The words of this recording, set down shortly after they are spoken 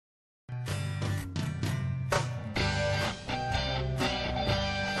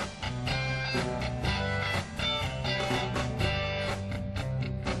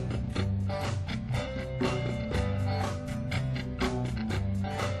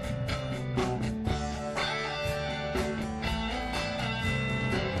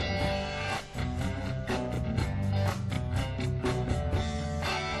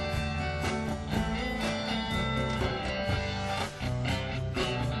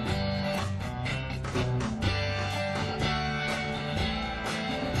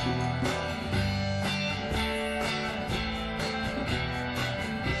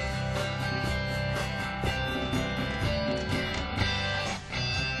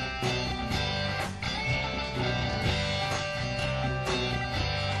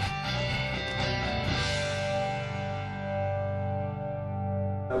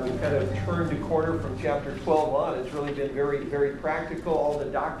we've kind of turned the corner from chapter 12 on. It's really been very, very practical. All the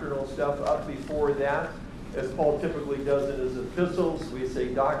doctrinal stuff up before that, as Paul typically does in his epistles, we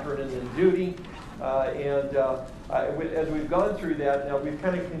say doctrine and then duty. As we've gone through that, now we've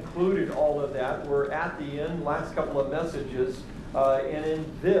kind of concluded all of that. We're at the end, last couple of messages. And in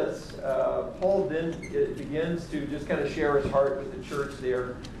this, Paul then begins to just kind of share his heart with the church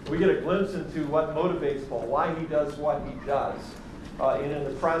there. We get a glimpse into what motivates Paul, why he does what he does. And in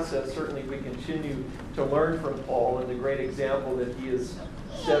the process, certainly we continue to learn from Paul and the great example that he has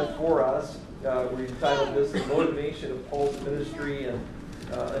set for us. We entitled this The Motivation of Paul's Ministry, and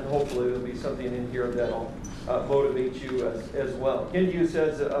hopefully there'll be something in here that'll motivate you as well. Ken Hughes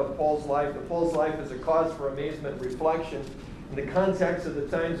says of Paul's life, that Paul's life is a cause for amazement and reflection. In the context of the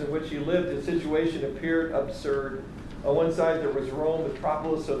times in which he lived, the situation appeared absurd. On one side there was Rome,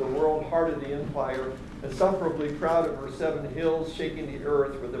 metropolis of the world, heart of the empire, insufferably proud of her 7 hills, shaking the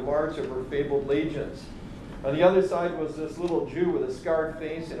earth with the march of her fabled legions. On the other side was this little Jew with a scarred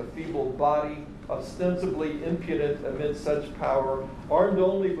face and a feeble body, ostensibly impudent amid such power, armed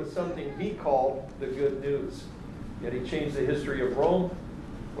only with something he called the good news. Yet he changed the history of Rome,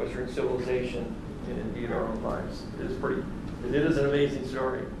 Western civilization, and indeed our own lives. It is an amazing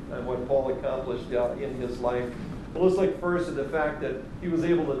story and what Paul accomplished in his life. Well, let's look first at the fact that he was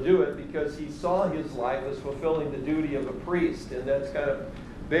able to do it because he saw his life as fulfilling the duty of a priest. And that's kind of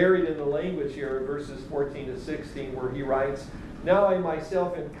buried in the language here in verses 14 to 16, where he writes, "Now I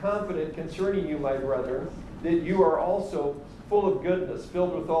myself am confident concerning you, my brethren, that you are also full of goodness,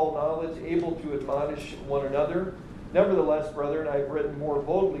 filled with all knowledge, able to admonish one another. Nevertheless, brethren, I have written more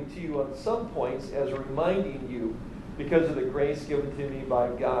boldly to you on some points, as reminding you, because of the grace given to me by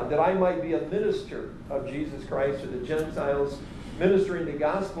God, that I might be a minister of Jesus Christ to the Gentiles, ministering the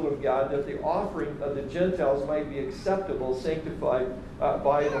gospel of God, that the offering of the Gentiles might be acceptable, sanctified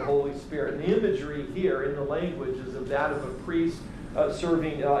by the Holy Spirit." And the imagery here in the language is of that of a priest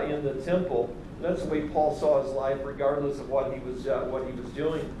serving in the temple. And that's the way Paul saw his life, regardless of what he was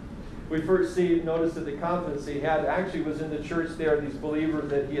doing. We first notice that the confidence he had actually was in the church there, these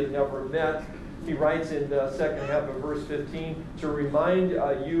believers that he had never met. He writes in the second half of verse 15, "To remind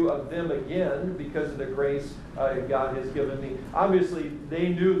you of them again, because of the grace God has given me." Obviously, they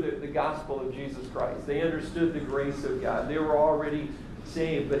knew the gospel of Jesus Christ. They understood the grace of God. They were already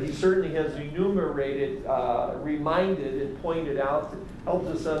saved. But he certainly has enumerated, reminded, and pointed out, helped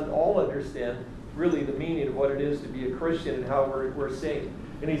us all understand really the meaning of what it is to be a Christian and how we're saved.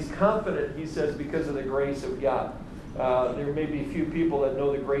 And he's confident, he says, because of the grace of God. There may be few people that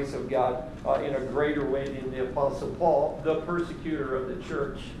know the grace of God in a greater way than the Apostle Paul, the persecutor of the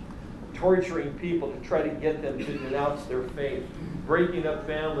church, torturing people to try to get them to denounce their faith, breaking up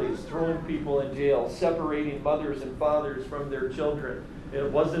families, throwing people in jail, separating mothers and fathers from their children. And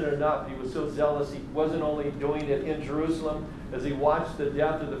it wasn't enough. He was so zealous. He wasn't only doing it in Jerusalem. As he watched the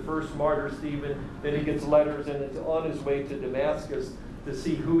death of the first martyr, Stephen, then he gets letters and it's on his way to Damascus to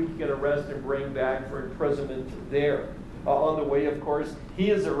see who he can arrest and bring back for imprisonment there. On the way, of course, he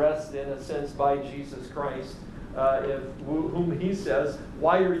is arrested in a sense by Jesus Christ, whom he says,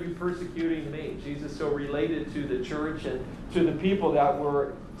 "Why are you persecuting me?" Jesus so related to the church and to the people that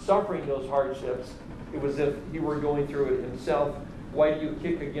were suffering those hardships. It was as if he were going through it himself. "Why do you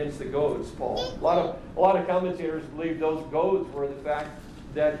kick against the goads, Paul?" A lot of commentators believe those goads were the fact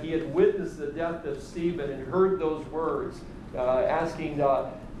that he had witnessed the death of Stephen and heard those words, asking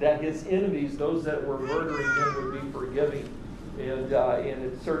that his enemies, those that were murdering him, would be forgiving. And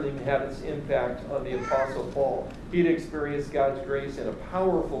it certainly had its impact on the Apostle Paul. He'd experienced God's grace in a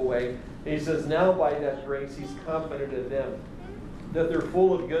powerful way. And he says now by that grace he's confident in them, that they're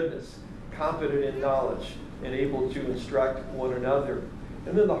full of goodness, confident in knowledge, and able to instruct one another.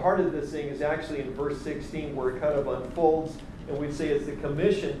 And then the heart of this thing is actually in verse 16, where it kind of unfolds, and we'd say it's the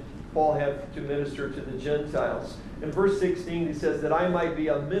commission Paul had to minister to the Gentiles. In verse 16, he says that I might be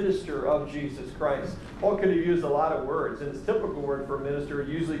a minister of Jesus Christ. Paul could have used a lot of words, and his typical word for minister would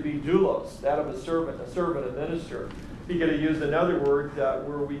usually be doulos, that of a servant, a minister. He could have used another word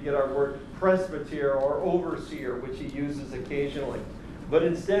where we get our word presbyter or overseer, which he uses occasionally. But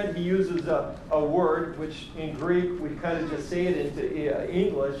instead, he uses a word which in Greek, we kind of just say it into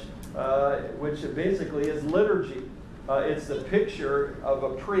English, which basically is liturgy. It's the picture of a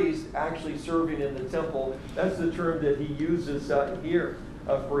priest actually serving in the temple. That's the term that he uses here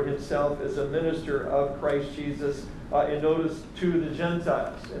for himself as a minister of Christ Jesus, and notice to the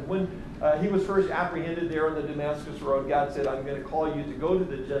Gentiles. And when he was first apprehended there on the Damascus Road, God said, "I'm going to call you to go to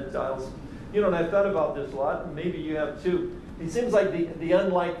the Gentiles." You know, and I thought about this a lot, and maybe you have too. He seems like the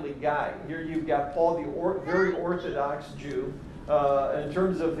unlikely guy. Here you've got Paul, the very Orthodox Jew, In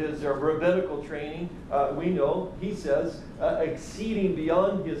terms of his rabbinical training, we know, he says, exceeding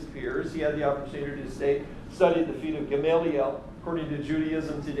beyond his peers. He had the opportunity to study at the feet of Gamaliel, according to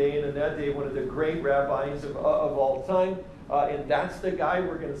Judaism today, and in that day, one of the great rabbis of all time. And that's the guy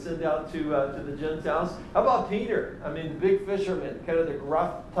we're going to send out to the Gentiles. How about Peter? I mean, the big fisherman, kind of the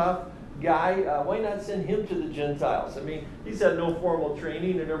gruff, tough guy. Why not send him to the Gentiles? I mean, he's had no formal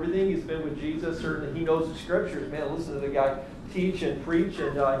training and everything. He's been with Jesus. Certainly, he knows the Scriptures. Man, listen to the guy teach and preach,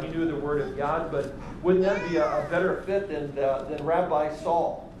 and he knew the Word of God. But wouldn't that be a better fit than Rabbi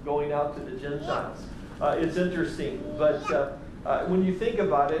Saul going out to the Gentiles? It's interesting. But when you think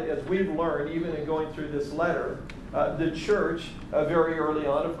about it, as we've learned, even in going through this letter, the church, very early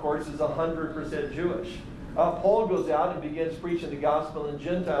on, of course, is 100% Jewish. Paul goes out and begins preaching the gospel, and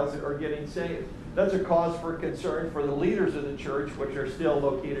Gentiles are getting saved. That's a cause for concern for the leaders of the church, which are still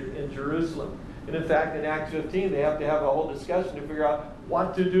located in Jerusalem. And in fact, in Acts 15, they have to have a whole discussion to figure out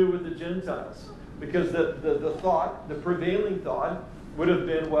what to do with the Gentiles. Because the prevailing thought would have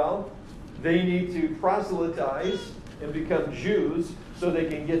been, well, they need to proselytize and become Jews so they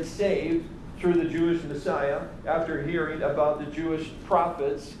can get saved through the Jewish Messiah after hearing about the Jewish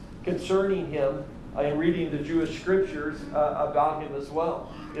prophets concerning him and reading the Jewish scriptures about him as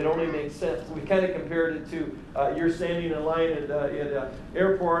well. It only makes sense. We kind of compared it to you're standing in line at an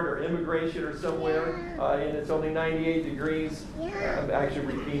airport or immigration or somewhere, and it's only 98 degrees. I'm actually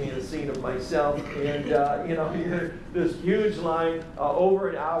repeating a scene of myself. And, you're this huge line, over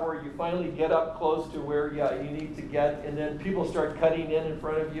an hour. You finally get up close to where you need to get, and then people start cutting in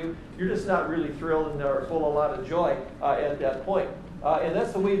front of you. You're just not really thrilled and are full of a lot of joy at that point. And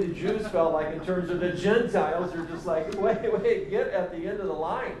that's the way the Jews felt like in terms of the Gentiles. They're just like, wait, get at the end of the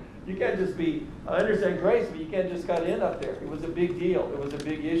line. You can't just be, I understand grace, but you can't just cut in up there. It was a big deal. It was a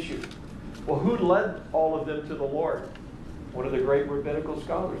big issue. Well, who led all of them to the Lord? One of the great rabbinical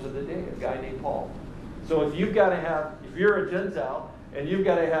scholars of the day, a guy named Paul. So if you're a Gentile, and you've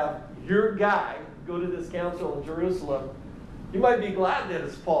got to have your guy go to this council in Jerusalem, you might be glad that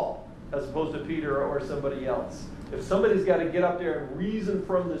it's Paul, as opposed to Peter or somebody else. If somebody's got to get up there and reason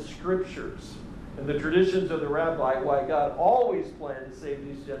from the Scriptures and the traditions of the rabbi why God always planned to save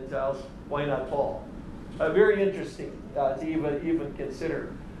these Gentiles, why not Paul? Very interesting to even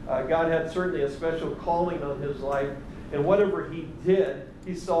consider. God had certainly a special calling on his life, and whatever he did,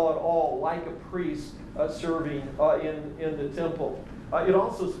 he saw it all like a priest serving in the temple. It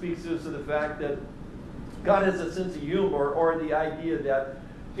also speaks to us of the fact that God has a sense of humor, or the idea that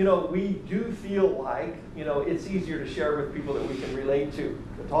we do feel like, it's easier to share with people that we can relate to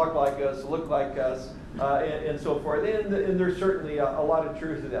talk like us, look like us, and so forth. And there's certainly a lot of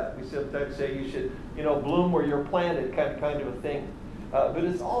truth to that. We sometimes say you should, bloom where you're planted, kind of a thing. But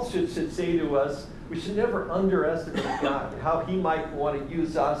it also should say to us, we should never underestimate God, how he might want to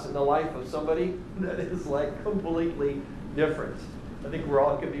use us in the life of somebody that is like completely different. I think we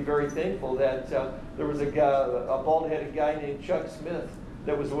all can be very thankful that there was a bald-headed guy named Chuck Smith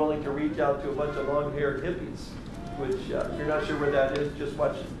that was willing to reach out to a bunch of long-haired hippies, which, if you're not sure where that is, just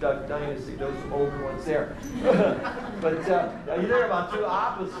watch Duck Dynasty, those older ones there. But you hear about two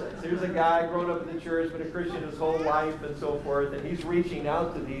opposites. Here's a guy grown up in the church, but a Christian his whole life and so forth, and he's reaching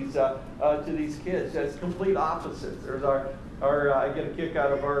out to these kids. That's complete opposites. There's I get a kick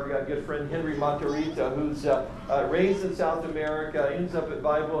out of our good friend Henry Matarrita, who's raised in South America, ends up at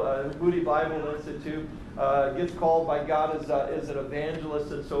Moody Bible Institute, gets called by God as an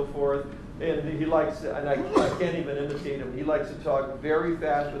evangelist and so forth. And he likes, and I can't even imitate him, he likes to talk very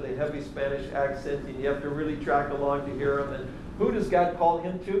fast with a heavy Spanish accent, and you have to really track along to hear him. And who does God call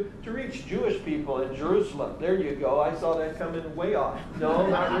him to? To reach Jewish people in Jerusalem. There you go. I saw that coming way off. No,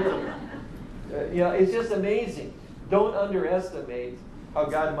 not really. It's just amazing. Don't underestimate how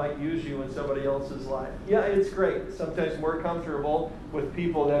God might use you in somebody else's life. Yeah, it's great. Sometimes we're comfortable with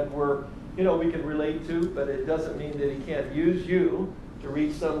people that we can relate to, but it doesn't mean that he can't use you to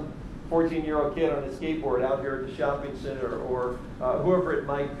reach some 14-year-old kid on a skateboard out here at the shopping center, or whoever it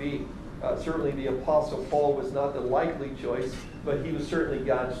might be. Certainly the Apostle Paul was not the likely choice, but he was certainly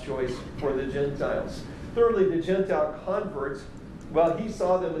God's choice for the Gentiles. Thirdly, the Gentile converts, well, he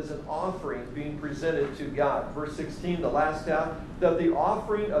saw them as an offering being presented to God. Verse 16, the last half, that the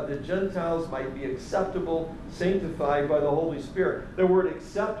offering of the Gentiles might be acceptable, sanctified by the Holy Spirit. The word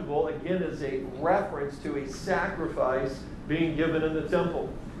acceptable, again, is a reference to a sacrifice being given in the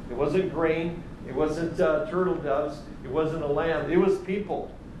temple. It wasn't grain. It wasn't turtle doves. It wasn't a lamb. It was people.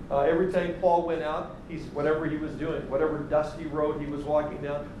 Every time Paul went out, whatever he was doing, whatever dusty road he was walking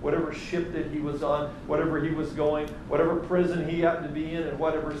down, whatever ship that he was on, whatever he was going, whatever prison he happened to be in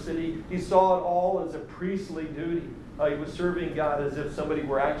whatever city, he saw it all as a priestly duty. He was serving God as if somebody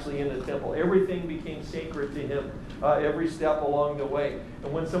were actually in the temple. Everything became sacred to him, every step along the way.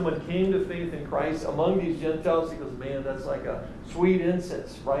 And when someone came to faith in Christ among these Gentiles, he goes, man, that's like a sweet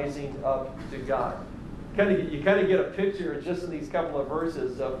incense rising up to God. You kind of get a picture just in these couple of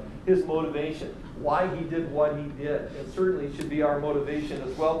verses of his motivation, why he did what he did. And certainly should be our motivation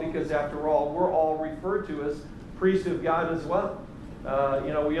as well, because after all, we're all referred to as priests of God as well.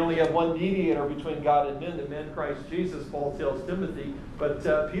 We only have one mediator between God and men, the man Christ Jesus, Paul tells Timothy. But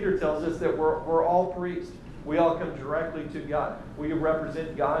Peter tells us that we're all priests. We all come directly to God. We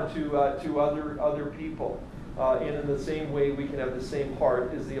represent God to other people. And in the same way, we can have the same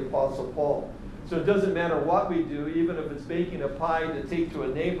heart as the Apostle Paul. So it doesn't matter what we do, even if it's baking a pie to take to a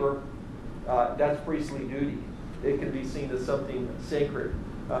neighbor, that's priestly duty. It can be seen as something sacred.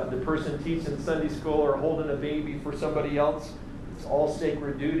 The person teaching Sunday school or holding a baby for somebody else, it's all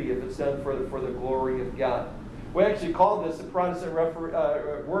sacred duty if it's done for the glory of God. We actually call this the Protestant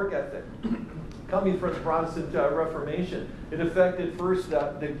work ethic. Coming from the Protestant Reformation, it affected first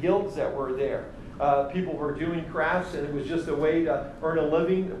the guilds that were there. People were doing crafts, and it was just a way to earn a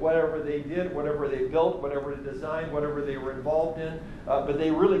living, whatever they did, whatever they built, whatever they designed, whatever they were involved in. But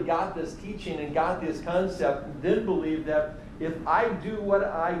they really got this teaching and got this concept, and then believed that if I do what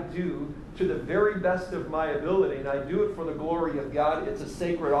I do to the very best of my ability, and I do it for the glory of God, it's a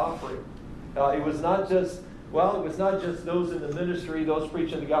sacred offering. It was not just those in the ministry, those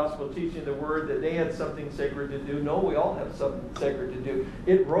preaching the gospel, teaching the word, that they had something sacred to do. No, we all have something sacred to do.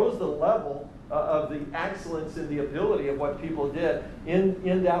 It rose the level of the excellence and the ability of what people did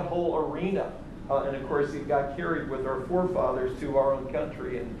in that whole arena. And of course, it got carried with our forefathers to our own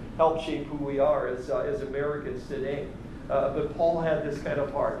country and helped shape who we are as Americans today. But Paul had this kind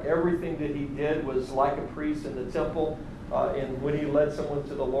of heart. Everything that he did was like a priest in the temple. And when he led someone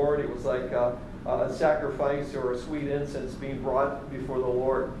to the Lord, it was like a sacrifice or a sweet incense being brought before the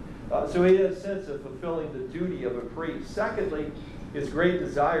Lord. So he had a sense of fulfilling the duty of a priest. Secondly, his great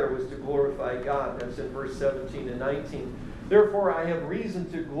desire was to glorify God. That's in verse 17 and 19. Therefore, I have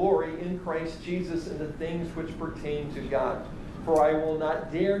reason to glory in Christ Jesus in the things which pertain to God. For I will not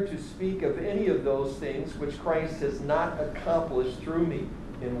dare to speak of any of those things which Christ has not accomplished through me,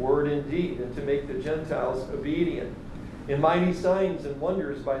 in word and deed, and to make the Gentiles obedient, in mighty signs and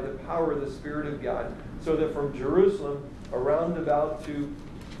wonders by the power of the Spirit of God, so that from Jerusalem around about to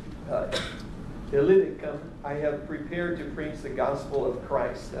Illyricum, I have prepared to preach the gospel of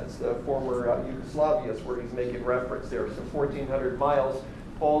Christ. That's the former Yugoslavia, is where he's making reference there. So 1,400 miles,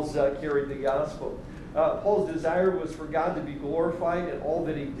 Paul's carried the gospel. Paul's desire was for God to be glorified in all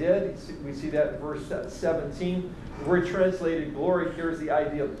that he did. We see that in verse 17. The word translated glory carries the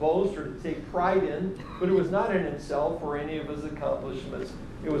idea of boast or to take pride in, but it was not in himself or any of his accomplishments.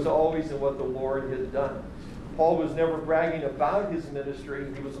 It was always in what the Lord had done. Paul was never bragging about his ministry.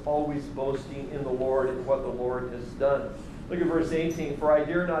 He was always boasting in the Lord and what the Lord has done. Look at verse 18. For I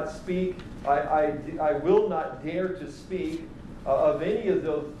dare not speak, I will not dare to speak of any of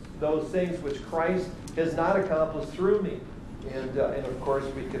those things which Christ has not accomplished through me. And of course,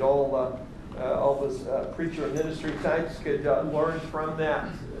 we could all those preacher and ministry types could learn from that.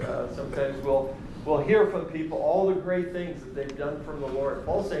 Sometimes we'll hear from people all the great things that they've done from the Lord.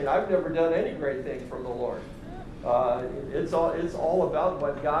 Paul's saying, I've never done any great thing from the Lord. It's all about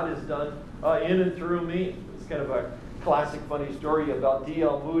what God has done in and through me. It's kind of a classic funny story about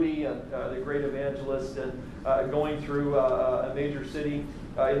D.L. Moody, the great evangelist, and going through a major city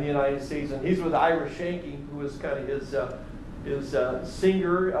in the United States. And he's with Ira Shanky, who was kind of his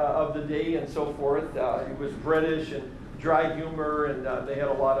singer of the day and so forth. He was British and dry humor, and they had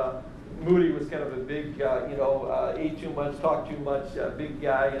a lot of... Moody was kind of a big, ate too much, talked too much, big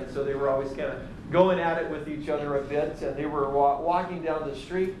guy, and so they were always kind of going at it with each other a bit. And they were walking down the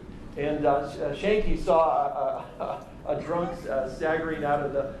street, and Shanky saw a drunk staggering out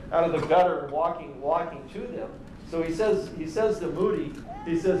of the gutter and walking to them. So he says to Moody,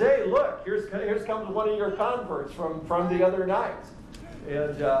 he says, "Hey, look, here's comes one of your converts from the other night."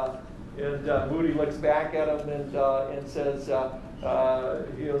 And Moody looks back at him and says,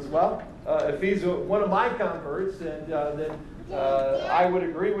 he goes, "Well, if he's one of my converts, then I would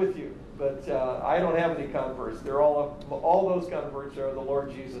agree with you. But I don't have any converts. They're all those converts are the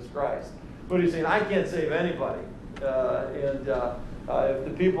Lord Jesus Christ." Moody's saying, "I can't save anybody. If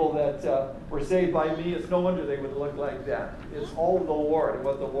the people that were saved by me, it's no wonder they would look like that. It's all the Lord and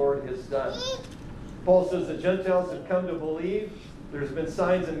what the Lord has done." Paul says the Gentiles have come to believe. There's been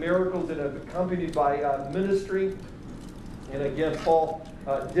signs and miracles that have accompanied by ministry. And again, Paul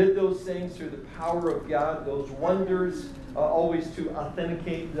did those things through the power of God, those wonders, always to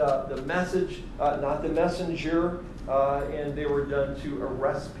authenticate the message, not the messenger, and they were done to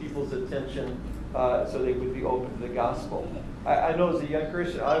arrest people's attention so they would be open to the gospel. I know as a young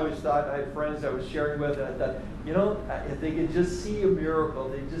Christian, I always thought, I had friends I was sharing with, and I thought, you know, if they could just see a miracle,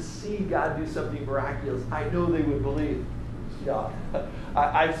 they just see God do something miraculous, I know they would believe. Yeah.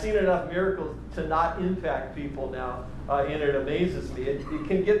 I've seen enough miracles to not impact people now, and it amazes me. It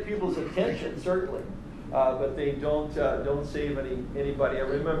can get people's attention, certainly, but they don't save anybody. I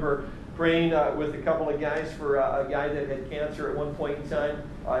remember praying with a couple of guys for a guy that had cancer at one point in time.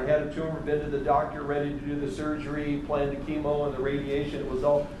 Had a tumor, been to the doctor, ready to do the surgery, planned the chemo and the radiation. It was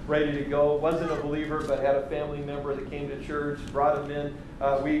all ready to go. Wasn't a believer, but had a family member that came to church, brought him in.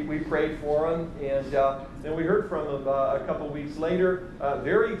 We prayed for him, and then we heard from him a couple weeks later.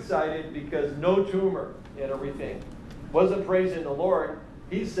 Very excited because no tumor and everything. Wasn't praising the Lord.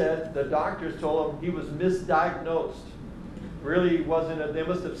 He said the doctors told him he was misdiagnosed. Really wasn't. They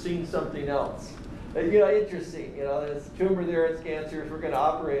must have seen something else. You know, interesting. You know, there's a tumor there. It's cancer. We're going to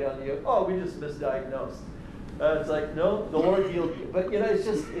operate on you. Oh, we just misdiagnosed. It's like, no, the Lord healed you. But you know, it's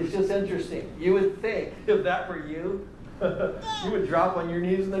just interesting. You would think if that were you, you would drop on your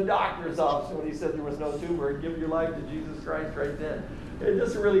knees in the doctor's office when he said there was no tumor and give your life to Jesus Christ right then. It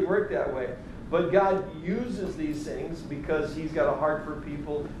doesn't really work that way. But God uses these things because He's got a heart for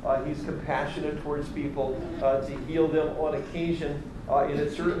people. He's compassionate towards people to heal them on occasion. And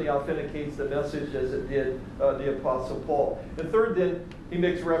it certainly authenticates the message as it did the Apostle Paul. And third, then, he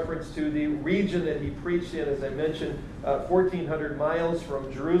makes reference to the region that he preached in, as I mentioned, 1,400 miles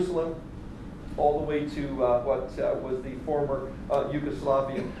from Jerusalem all the way to what was the former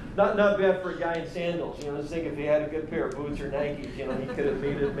Yugoslavia. Not bad for a guy in sandals. You know, just think if he had a good pair of boots or Nikes, you know, he could have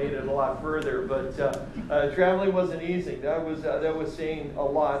made it a lot further. But traveling wasn't easy. That was saying a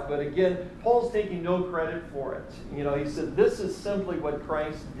lot. But again, Paul's taking no credit for it. You know, he said, "This is simply what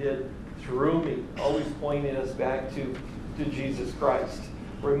Christ did through me," always pointing us back to Jesus Christ.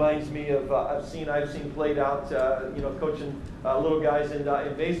 Reminds me of I've seen played out, you know, coaching little guys in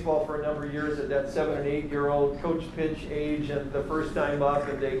baseball for a number of years at that 7 and 8 year old coach pitch age, and the first time up,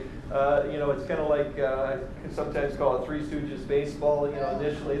 and they, you know, it's kind of like I sometimes call it Three Stooges baseball. You know,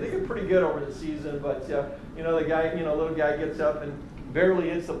 initially they get pretty good over the season, but you know, the guy, you know, little guy gets up and barely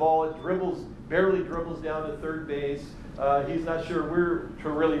hits the ball. It barely dribbles down to third base. He's not sure where to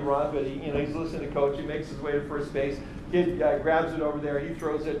really run, but he's listening to coach. He makes his way to first base. Kid grabs it over there. He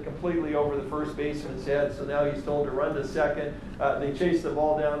throws it completely over the first baseman's head. So now he's told to run to second. They chase the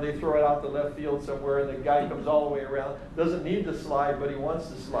ball down. They throw it out the left field somewhere, and the guy comes all the way around. Doesn't need to slide, but he wants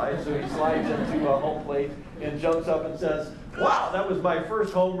to slide. So he slides into home plate and jumps up and says, "Wow, that was my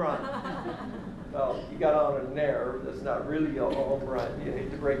first home run." Well, he got on a nerve. That's not really a home run. You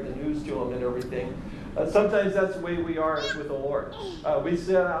hate to break the news to him and everything. Sometimes that's the way we are with the Lord. We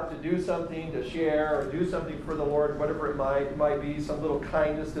set out to do something, to share, or do something for the Lord, whatever it might be, some little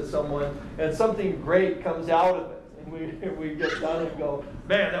kindness to someone, and something great comes out of it. And we get done and go,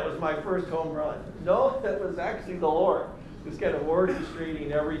 "Man, that was my first home run." No, that was actually the Lord. Just kind of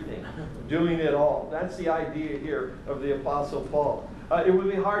orchestrating everything, doing it all. That's the idea here of the Apostle Paul. It would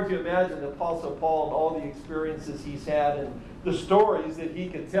be hard to imagine the Apostle Paul and all the experiences he's had and the stories that he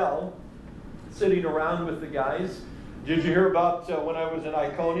could tell sitting around with the guys. Did you hear about when I was in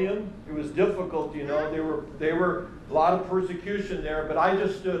Iconium? It was difficult, you know. There were a lot of persecution there, but I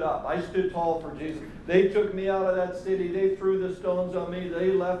just stood up. I stood tall for Jesus. They took me out of that city. They threw the stones on me.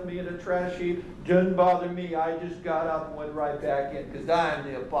 They left me in a trash heap. Didn't bother me. I just got up and went right back in because I'm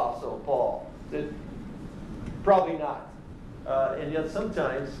the Apostle Paul. Probably not. And yet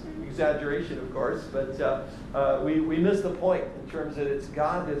sometimes, exaggeration of course, but we miss the point in terms that it's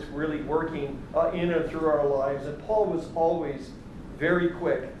God that's really working in and through our lives. And Paul was always very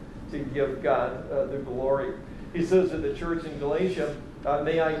quick to give God the glory. He says to the church in Galatia,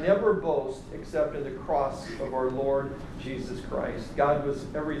 "May I never boast except in the cross of our Lord Jesus Christ." God was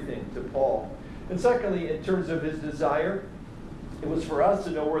everything to Paul. And secondly, in terms of his desire, it was for us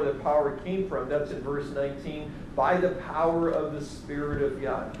to know where the power came from. That's in verse 19. By the power of the Spirit of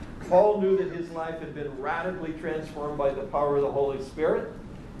God. Paul knew that his life had been radically transformed by the power of the Holy Spirit,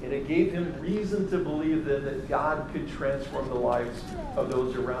 and it gave him reason to believe then that God could transform the lives of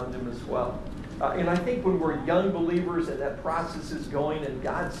those around him as well. And I think when we're young believers and that process is going and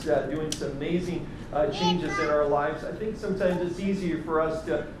God's doing some amazing changes in our lives, I think sometimes it's easier for us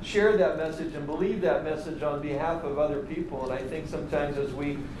to share that message and believe that message on behalf of other people. And I think sometimes as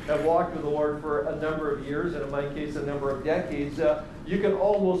we have walked with the Lord for a number of years, and in my case a number of decades, you can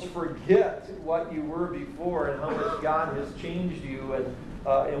almost forget what you were before and how much God has changed you.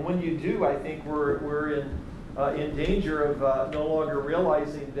 And when you do, I think we're in danger of no longer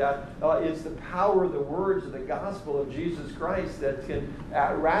realizing that it's the power of the words of the gospel of Jesus Christ that can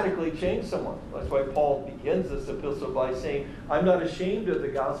radically change someone. That's why Paul begins this epistle by saying, I'm not ashamed of the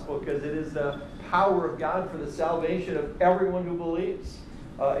gospel because it is the power of God for the salvation of everyone who believes.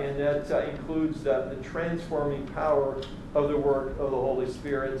 And that includes the transforming power of the work of the Holy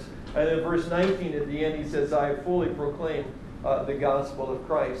Spirit. And in verse 19 at the end he says, I fully proclaim the gospel of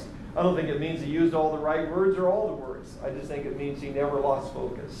Christ. I don't think it means he used all the right words or all the words. I just think it means he never lost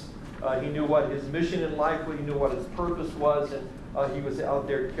focus. He knew what his mission in life was, he knew what his purpose was, and he was out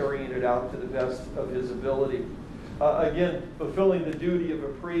there carrying it out to the best of his ability. Again, fulfilling the duty of a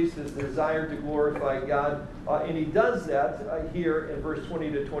priest is the desire to glorify God. And he does that here in verse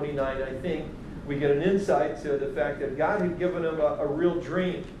 20 to 29. I think we get an insight to the fact that God had given him a real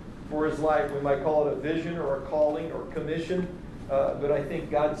dream for his life. We might call it a vision or a calling or commission. But I think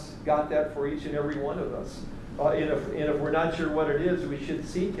God's got that for each and every one of us. And if we're not sure what it is, we should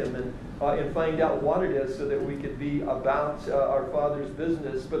seek him and find out what it is so that we could be about our Father's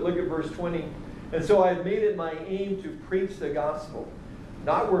business. But look at verse 20. And so I have made it my aim to preach the gospel,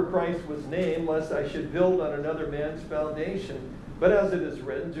 not where Christ was named, lest I should build on another man's foundation. But as it is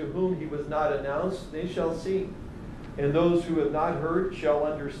written, to whom he was not announced, they shall see. And those who have not heard shall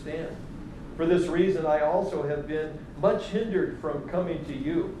understand. For this reason I also have been much hindered from coming to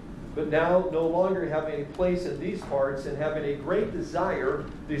you, but now no longer having a place in these parts and having a great desire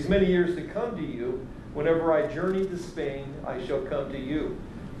these many years to come to you, whenever I journey to Spain, I shall come to you.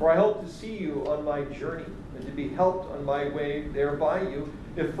 For I hope to see you on my journey and to be helped on my way there by you,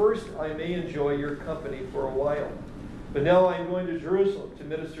 if first I may enjoy your company for a while. But now I am going to Jerusalem to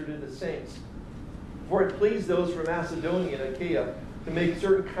minister to the saints. For it pleased those from Macedonia and Achaia to make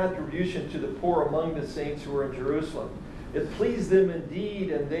certain contribution to the poor among the saints who are in Jerusalem. It pleased them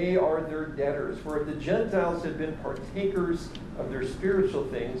indeed, and they are their debtors. For if the Gentiles had been partakers of their spiritual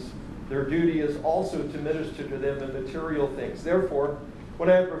things, their duty is also to minister to them in material things. Therefore, when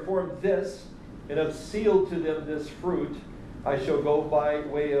I have performed this, and have sealed to them this fruit, I shall go by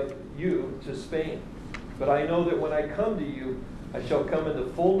way of you to Spain. But I know that when I come to you, I shall come in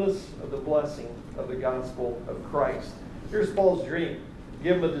the fullness of the blessing of the gospel of Christ. Here's Paul's dream.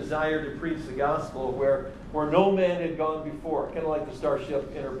 Give him a desire to preach the gospel where no man had gone before. Kind of like the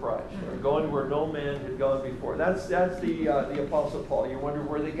Starship Enterprise. Going where no man had gone before. That's the Apostle Paul. You wonder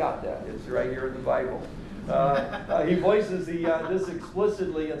where they got that. It's right here in the Bible. He voices this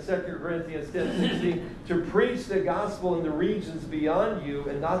explicitly in 2 Corinthians 10:16, to preach the gospel in the regions beyond you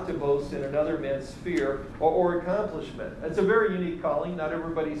and not to boast in another man's sphere or accomplishment. It's a very unique calling. Not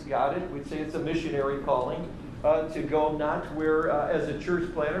everybody's got it. We'd say it's a missionary calling. To go not where, as a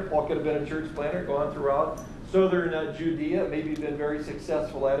church planter, Paul could have been a church planter, gone throughout southern Judea, maybe been very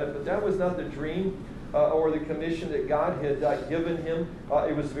successful at it, but that was not the dream or the commission that God had given him.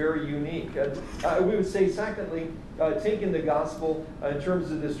 It was very unique. And we would say, secondly, taking the gospel in terms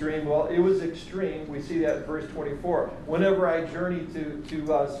of this dream, well, it was extreme. We see that in verse 24. Whenever I journeyed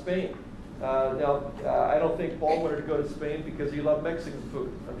to Spain. Now, I don't think Paul wanted to go to Spain because he loved Mexican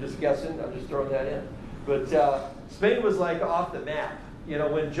food. I'm just guessing. I'm just throwing that in. But Spain was like off the map. You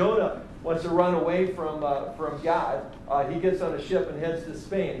know, when Jonah wants to run away from God, he gets on a ship and heads to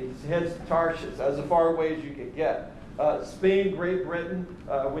Spain. He heads to Tarshish, as far away as you could get. Spain, Great Britain,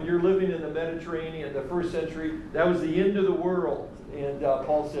 when you're living in the Mediterranean in the first century, that was the end of the world. And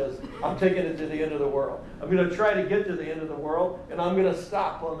Paul says, I'm taking it to the end of the world. I'm going to try to get to the end of the world, and I'm going to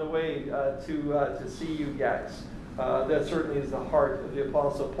stop on the way to see you guys. That certainly is the heart of the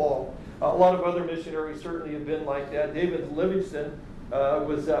Apostle Paul. A lot of other missionaries certainly have been like that. David Livingstone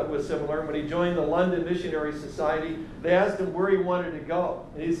was similar. When he joined the London Missionary Society, they asked him where he wanted to go.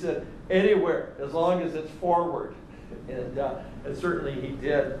 And he said, anywhere, as long as it's forward. And certainly he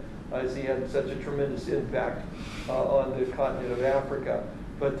did, as he had such a tremendous impact on the continent of Africa.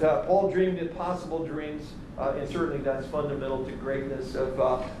 But Paul dreamed impossible dreams, and certainly that's fundamental to greatness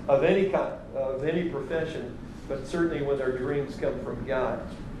of any kind, of any profession, but certainly when their dreams come from God.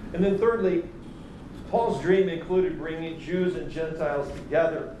 And then thirdly, Paul's dream included bringing Jews and Gentiles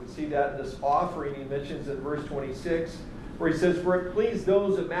together. We see that in this offering he mentions in verse 26. where he says, "For it pleased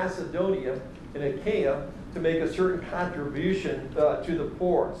those of Macedonia and Achaia to make a certain contribution to the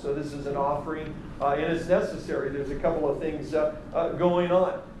poor." So this is an offering, and it's necessary. There's a couple of things going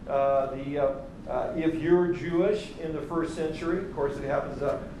on. If you're Jewish in the first century, of course it happens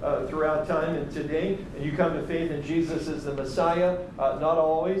throughout time and today, and you come to faith in Jesus as the Messiah, not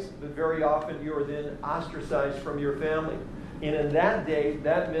always, but very often you are then ostracized from your family. And in that day,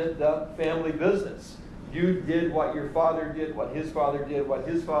 that meant the family business. You did what your father did, what his father did, what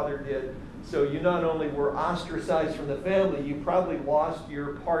his father did. So you not only were ostracized from the family, you probably lost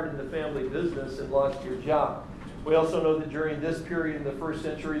your part in the family business and lost your job. We also know that during this period in the first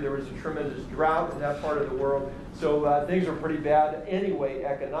century, there was a tremendous drought in that part of the world. So things were pretty bad anyway,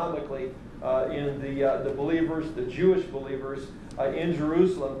 economically. In the believers, the Jewish believers in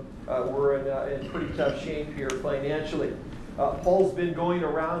Jerusalem were in pretty tough shape here financially. Paul's been going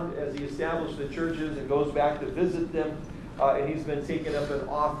around as he established the churches and goes back to visit them. And he's been taking up an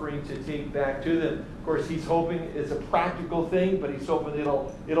offering to take back to them. Of course, he's hoping it's a practical thing, but he's hoping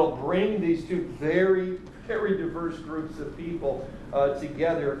it'll bring these two very, very diverse groups of people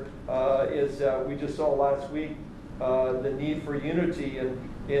together, as we just saw last week, the need for unity, and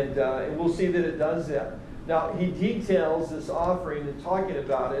we'll see that it does that. Now, he details this offering and talking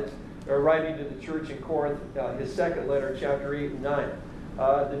about it, writing to the church in Corinth, his second letter, chapter 8 and 9.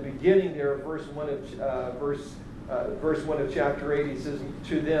 The beginning there, verse 1 of chapter 8, he says,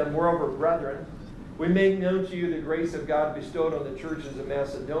 "To them, moreover, brethren, we make known to you the grace of God bestowed on the churches of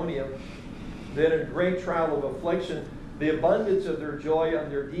Macedonia, that in great trial of affliction, the abundance of their joy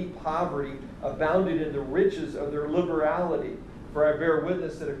and their deep poverty abounded in the riches of their liberality. For I bear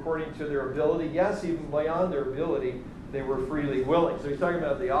witness that according to their ability, yes, even beyond their ability, they were freely willing." So he's talking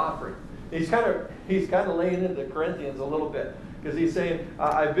about the offering. He's kind of laying into the Corinthians a little bit, because he's saying,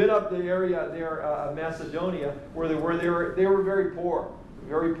 I've been up the area there of Macedonia where they were very poor,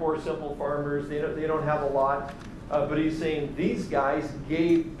 simple farmers. They don't have a lot. But he's saying these guys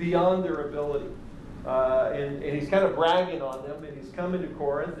gave beyond their ability. And he's kind of bragging on them. And he's coming to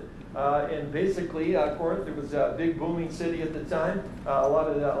Corinth. And basically, Corinth, it was a big booming city at the time. A lot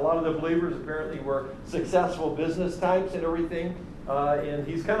of the believers apparently were successful business types and everything. And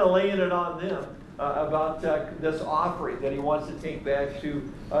he's kind of laying it on them about this offering that he wants to take back to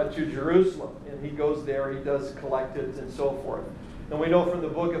Jerusalem. And he goes there, he does collect it, and so forth. And we know from the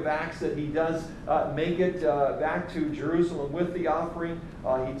book of Acts that he does make it back to Jerusalem with the offering.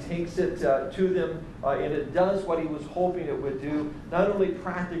 He takes it to them, and it does what he was hoping it would do. Not only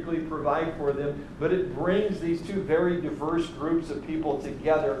practically provide for them, but it brings these two very diverse groups of people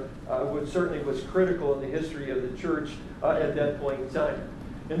together, which certainly was critical in the history of the church at that point in time.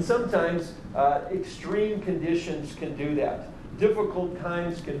 And sometimes extreme conditions can do that. Difficult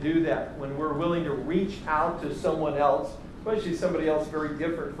times can do that when we're willing to reach out to someone else, especially somebody else very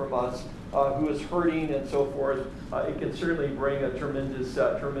different from us, who is hurting and so forth. It can certainly bring a tremendous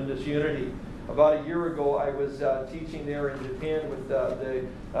unity. About a year ago, I was teaching there in Japan with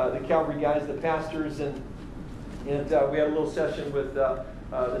the Calvary guys, the pastors, and we had a little session with the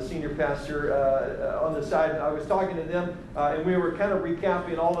senior pastor on the side. I was talking to them, and we were kind of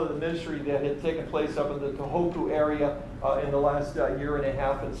recapping all of the ministry that had taken place up in the Tohoku area in the last year and a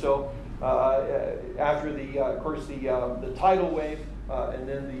half. And so after of course, the tidal wave, and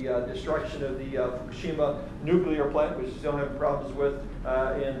then the destruction of the Fukushima nuclear plant, which we still have problems with,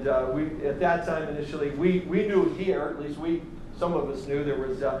 and we at that time initially we knew here, at least some of us knew, there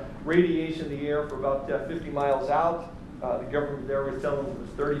was radiation in the air for about 50 miles out. The government there was telling them it was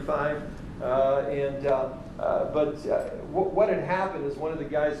 35. But what had happened is one of the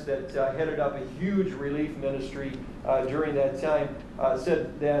guys that headed up a huge relief ministry during that time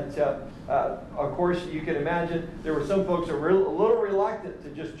said that, of course, you can imagine there were some folks that were a little reluctant to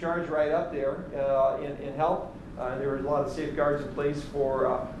just charge right up there and help. There were a lot of safeguards in place for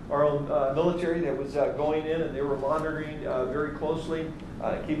our own military that was going in, and they were monitoring very closely,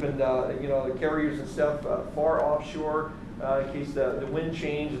 keeping the carriers and stuff far offshore in case the wind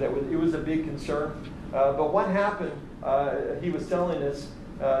changed. It was a big concern. But what happened, he was telling us,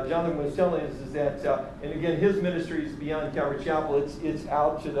 Jonathan was telling us, is that, and again, his ministry is beyond Calvary Chapel. It's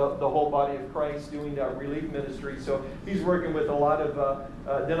out to the whole body of Christ doing relief ministry. So he's working with a lot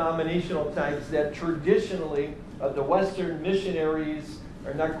of denominational types that traditionally the Western missionaries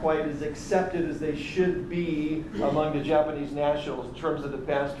are not quite as accepted as they should be among the Japanese nationals in terms of the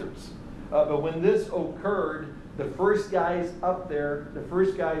pastors. But when this occurred, the first guys up there, the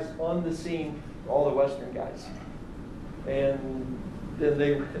first guys on the scene, all the Western guys. And then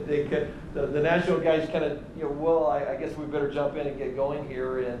the national guys kind of, well, I guess we better jump in and get going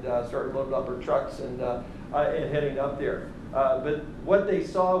here and start loading up our trucks and heading up there. But what they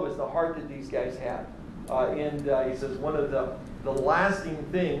saw was the heart that these guys had. And he says one of the lasting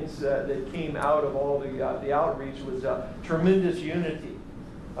things that came out of all the outreach was tremendous unity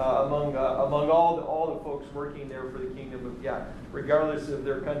among all the folks working there for the kingdom of God, regardless of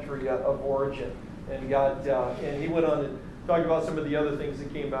their country of origin. And and he went on to talk about some of the other things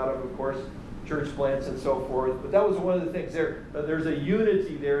that came out of course, church plants and so forth. But that was one of the things there. There's a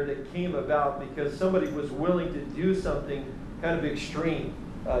unity there that came about because somebody was willing to do something kind of extreme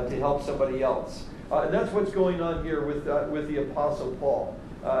to help somebody else. And that's what's going on here with the Apostle Paul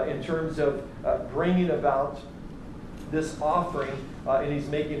in terms of bringing about this offering, and he's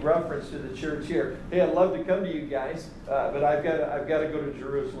making reference to the church here. Hey, I'd love to come to you guys, but I've got to go to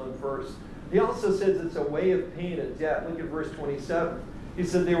Jerusalem first. He also says it's a way of paying a debt. Look at verse 27. He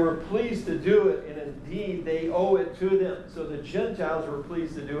said they were pleased to do it, and indeed they owe it to them. So the Gentiles were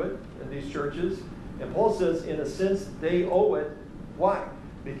pleased to do it in these churches. And Paul says, in a sense, they owe it. Why?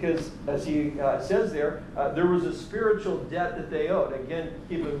 Because, as he says there was a spiritual debt that they owed. Again,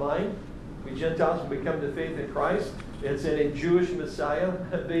 keep in mind, we Gentiles, when we come to faith in Christ, it's in a Jewish Messiah,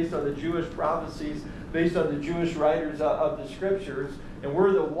 based on the Jewish prophecies, based on the Jewish writers of the Scriptures. And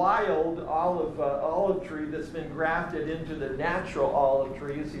we're the wild olive tree that's been grafted into the natural olive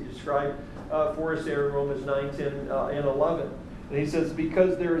tree, as he described for us there in Romans 9, 10, and 11. And he says,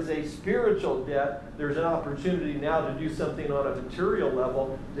 because there is a spiritual debt, there's an opportunity now to do something on a material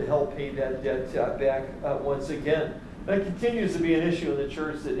level to help pay that debt back once again. That continues to be an issue in the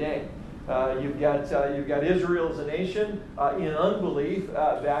church today. You've got Israel as a nation in unbelief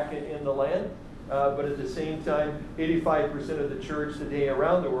back in the land. But at the same time, 85% of the church today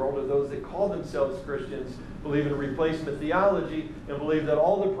around the world are those that call themselves Christians, believe in replacement theology, and believe that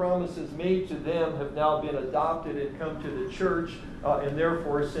all the promises made to them have now been adopted and come to the church. And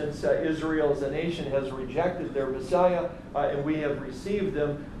therefore, since Israel as a nation has rejected their Messiah and we have received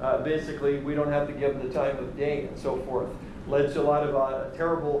them, basically we don't have to give them the time of day and so forth. Led to a lot of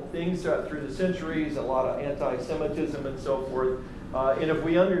terrible things through the centuries, a lot of anti-Semitism and so forth. And if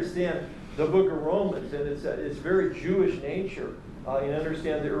we understand the book of Romans, and it's very Jewish nature, and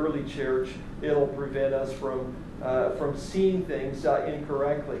understand the early church, it'll prevent us from seeing things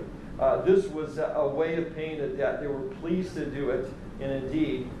incorrectly. This was a way of paying a debt. They were pleased to do it, and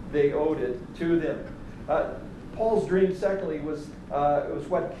indeed, they owed it to them. Paul's dream, secondly, was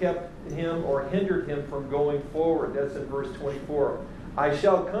what kept him or hindered him from going forward. That's in verse 24. I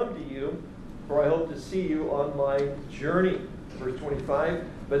shall come to you, for I hope to see you on my journey. Verse 25.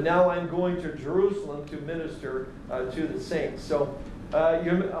 But now I'm going to Jerusalem to minister to the saints. So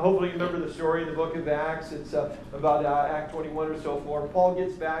hopefully you remember the story in the book of Acts. It's about Act 21 or so forth. Paul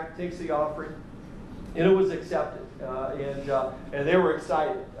gets back, takes the offering, and it was accepted. And they were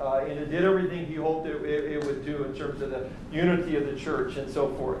excited. And it did everything he hoped it would do in terms of the unity of the church and so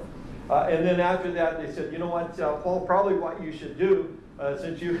forth. And then after that, they said, you know what, Paul, probably what you should do,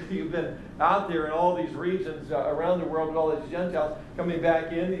 since you've been out there in all these regions around the world with all these Gentiles coming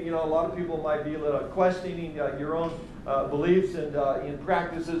back in, a lot of people might be a little questioning your own beliefs and in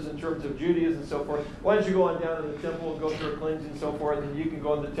practices in terms of Judaism and so forth. Why don't you go on down to the temple, go through a cleansing and so forth, and you can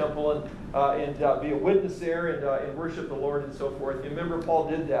go in the temple and be a witness there and worship the Lord and so forth. You remember Paul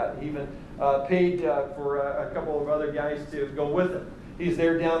did that. He even paid for a couple of other guys to go with him. He's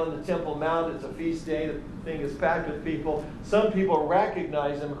there down on the Temple Mount. It's a feast day. The thing is packed with people. Some people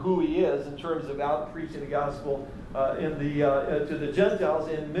recognize him, who he is, in terms of out preaching the gospel to the Gentiles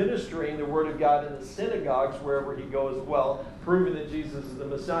and ministering the word of God in the synagogues wherever he goes as well, proving that Jesus is the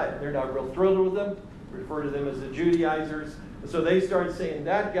Messiah. They're not real thrilled with him. Refer to them as the Judaizers. So they started saying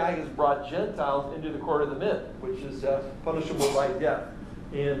that guy has brought Gentiles into the court of the men, which is punishable by death.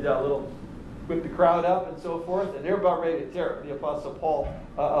 And a little whip the crowd up and so forth, and they're about ready to tear the Apostle Paul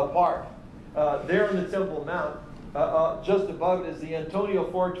apart. There on the Temple Mount, just above it is the Antonia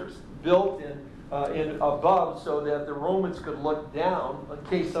Fortress, built in above so that the Romans could look down in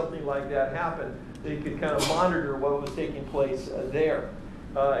case something like that happened. They could kind of monitor what was taking place there.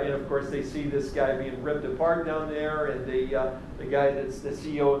 And of course, they see this guy being ripped apart down there, and the guy that's the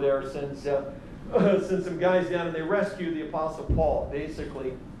CEO there sends some guys down, and they rescue the Apostle Paul,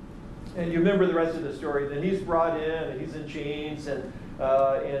 basically. And you remember the rest of the story. Then he's brought in, and he's in chains, and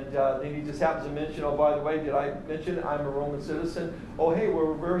then he just happens to mention, oh, by the way, did I mention I'm a Roman citizen? Oh, hey,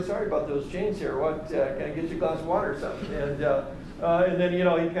 we're very sorry about those chains here. What, can I get you a glass of water or something? And And then, he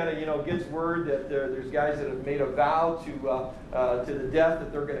kind of, gets word that there's guys that have made a vow to the death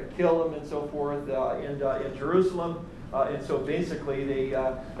that they're going to kill him and so forth in Jerusalem. And so basically they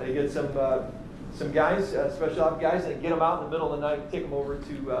get some guys, special ops guys, and get them out in the middle of the night, take them over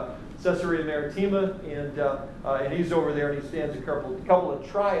to Caesarea Maritima, and he's over there, and he stands a couple of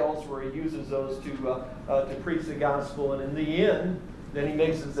trials where he uses those to preach the gospel. And in the end, then he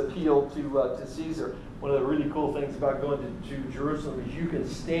makes his appeal to Caesar. One of the really cool things about going to Jerusalem is you can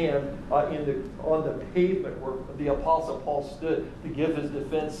stand on the pavement where the Apostle Paul stood to give his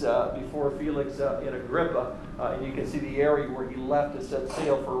defense before Felix and Agrippa, and you can see the area where he left to set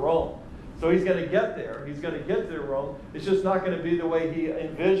sail for Rome. So he's going to get there. He's going to get to Rome. It's just not going to be the way he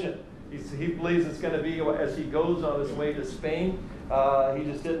envisioned. He believes it's going to be as he goes on his way to Spain. He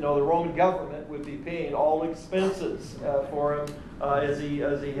just didn't know the Roman government would be paying all expenses for him as he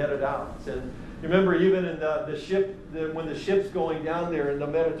headed out. And remember, even in the ship, when the ship's going down there in the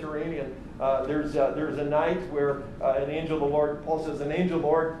Mediterranean, there's a night where an angel of the Lord, Paul says, an angel of the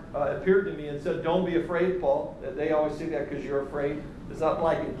Lord appeared to me and said, "Don't be afraid, Paul." They always say that because you're afraid. It's not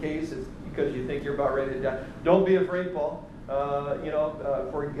like in case, it's because you think you're about ready to die. Don't be afraid, Paul.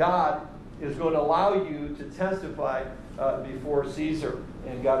 For God is going to allow you to testify before Caesar,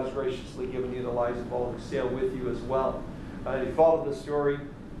 and God has graciously given you the lives of all who sail with you as well. He followed the story.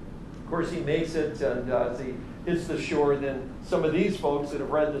 Of course, he makes it, and as he hits the shore, then some of these folks that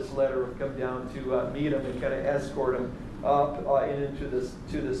have read this letter have come down to meet him and kind of escort him up and into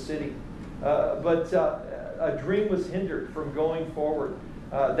the city. But a dream was hindered from going forward.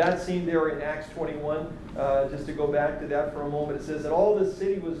 That scene there in Acts 21, just to go back to that for a moment, it says that all the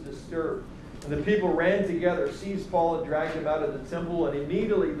city was disturbed. And the people ran together, seized Paul, and dragged him out of the temple, and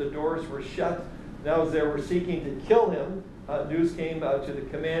immediately the doors were shut. Now as they were seeking to kill him, news came to the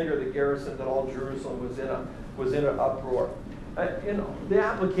commander of the garrison that all Jerusalem was in an uproar. The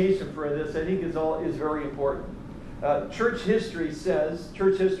application for this, I think, is very important. Church history says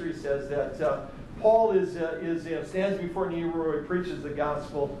that Paul stands before Nero and preaches the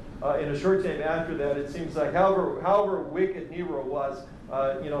gospel. In a short time after that, it seems like however wicked Nero was,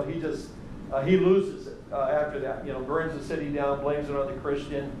 he loses it after that. Burns the city down, blames it on the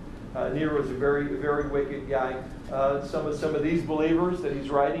Christian. Nero is a very, very wicked guy. Some of these believers that he's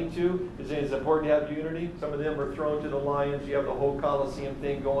writing to, he's saying it's important to have unity. Some of them are thrown to the lions. You have the whole Colosseum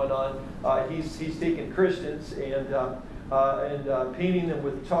thing going on. He's taking Christians and painting them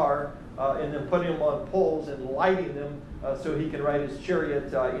with tar, and then putting them on poles and lighting them so he can ride his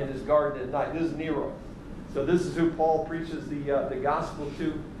chariot in his garden at night. This is Nero. So this is who Paul preaches the gospel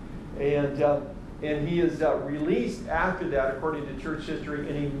to. And he is released after that, according to church history,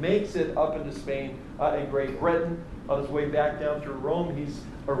 and he makes it up into Spain and Great Britain. On his way back down through Rome, he's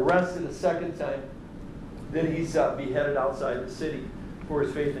arrested a second time. Then he's beheaded outside the city for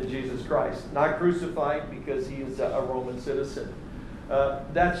his faith in Jesus Christ. Not crucified because he is a Roman citizen.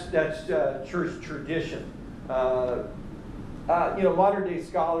 That's church tradition. Modern day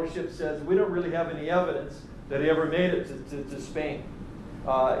scholarship says we don't really have any evidence that he ever made it to Spain.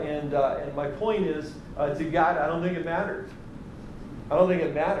 And my point is, to God, I don't think it mattered. I don't think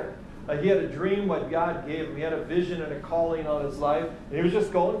it mattered. He had a dream what God gave him. He had a vision and a calling on his life, and he was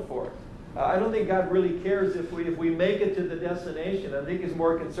just going for it. I don't think God really cares if we make it to the destination. I think he's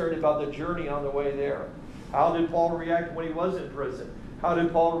more concerned about the journey on the way there. How did Paul react when he was in prison? How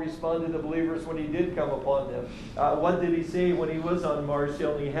did Paul respond to the believers when he did come upon them? What did he say when he was on Mars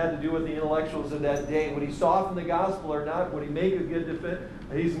Hill and he had to do with the intellectuals of that day? Would he soften the gospel or not? Would he make a good defense?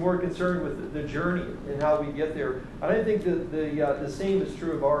 He's more concerned with the journey and how we get there. I think that the same is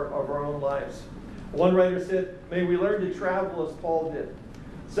true of our own lives. One writer said, "May we learn to travel as Paul did.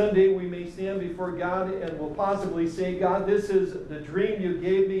 Someday we may stand before God and will possibly say, 'God, this is the dream you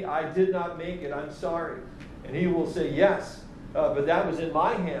gave me. I did not make it. I'm sorry.' And he will say, 'Yes, but that was in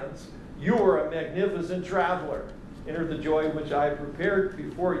my hands. You were a magnificent traveler. Enter the joy which I prepared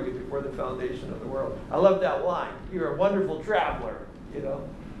before you, before the foundation of the world.'" I love that line. You're a wonderful traveler. I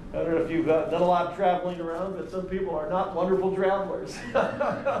don't know if you've done a lot of traveling around, but some people are not wonderful travelers.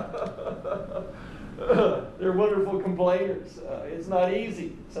 They're wonderful complainers. It's not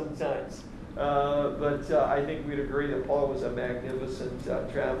easy sometimes. But I think we'd agree that Paul was a magnificent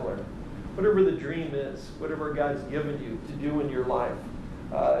traveler. Whatever the dream is, whatever God's given you to do in your life.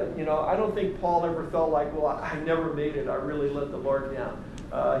 I don't think Paul ever felt like, well, I never made it. I really let the Lord down.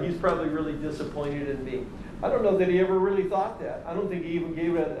 He's probably really disappointed in me. I don't know that he ever really thought that. I don't think he even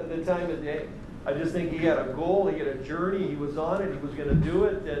gave it the time of day. I just think he had a goal, he had a journey, he was on it, he was going to do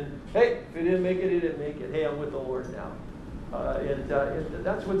it, and hey, if he didn't make it, he didn't make it. Hey, I'm with the Lord now. And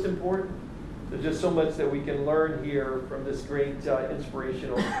that's what's important. There's just so much that we can learn here from this great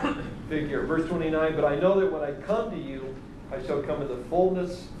inspirational figure. Verse 29, but I know that when I come to you, I shall come in the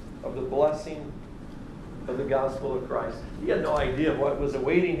fullness of the blessing of the gospel of Christ. He had no idea what was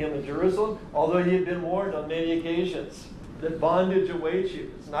awaiting him in Jerusalem, although he had been warned on many occasions that bondage awaits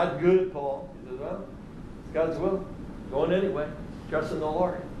you. It's not good, Paul. He says, well, it's God's will. Going anyway. Trust in the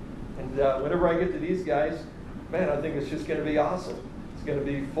Lord. And whenever I get to these guys, man, I think it's just going to be awesome. It's going to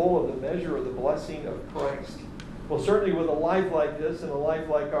be full of the measure of the blessing of Christ. Well, certainly with a life like this and a life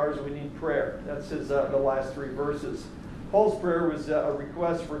like ours, we need prayer. That's the last 3 verses. Paul's prayer was a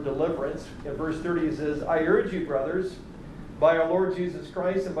request for deliverance. In verse 30 he says, I urge you, brothers, by our Lord Jesus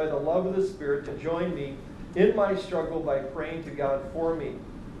Christ and by the love of the Spirit, to join me in my struggle by praying to God for me.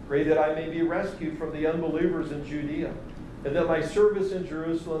 Pray that I may be rescued from the unbelievers in Judea, and that my service in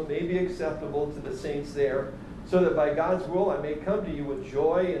Jerusalem may be acceptable to the saints there, so that by God's will I may come to you with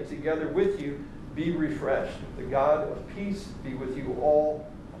joy, and together with you be refreshed. The God of peace be with you all.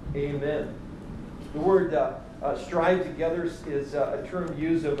 Amen. The word strive together is a term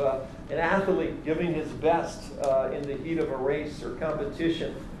used of an athlete giving his best in the heat of a race or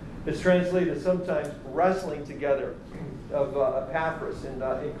competition. It's translated sometimes wrestling together of Epaphras in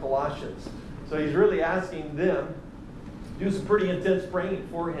Colossians. So he's really asking them to do some pretty intense praying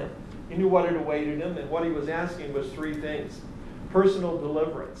for him. He knew what had awaited him, and what he was asking was 3 things. Personal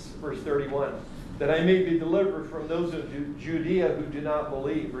deliverance, verse 31. That I may be delivered from those of Judea who do not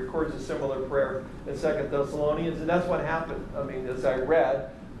believe. Records a similar prayer in 2 Thessalonians. And that's what happened. I mean, as I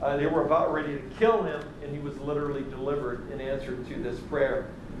read, they were about ready to kill him, and he was literally delivered in answer to this prayer.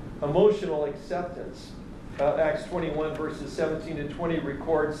 Emotional acceptance. Acts 21 verses 17 and 20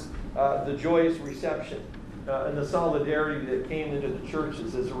 records the joyous reception and the solidarity that came into the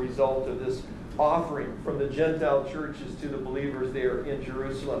churches as a result of this offering from the Gentile churches to the believers there in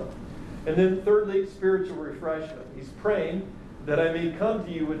Jerusalem. And then thirdly, spiritual refreshment. He's praying that I may come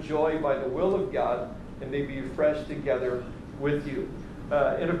to you with joy by the will of God and may be refreshed together with you.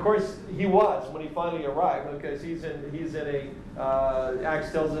 And of course, he was when he finally arrived, because he's in a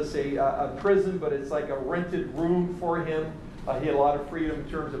Acts tells us a prison, but it's like a rented room for him. He had a lot of freedom in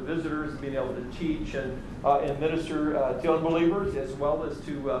terms of visitors, being able to teach and minister to unbelievers, as well as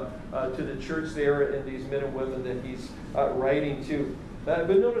to the church there and these men and women that he's writing to. But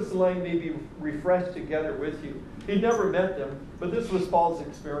notice the line, may be refreshed together with you. He'd never met them, but this was Paul's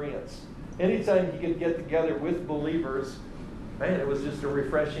experience. Anytime he could get together with believers, man, it was just a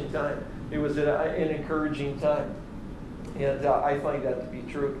refreshing time. It was an encouraging time. And I find that to be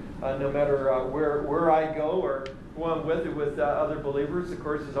true. No matter where I go or who I'm with other believers, of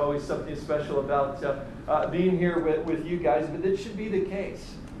course, there's always something special about being here with you guys. But it should be the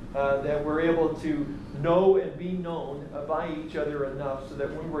case that we're able to know and be known by each other enough so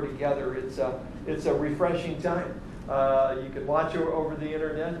that when we're together, it's a refreshing time. You can watch over the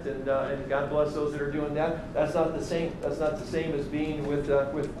internet, and God bless those that are doing that. That's not the same. That's not the same as being with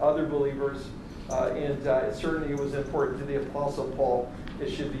other believers. And certainly it was important to the Apostle Paul. It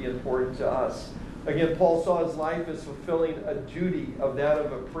should be important to us. Again, Paul saw his life as fulfilling a duty of that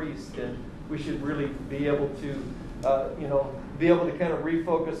of a priest, and we should really be able to, kind of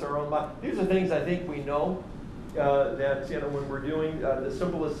refocus our own mind. These are things I think we know. That when we're doing the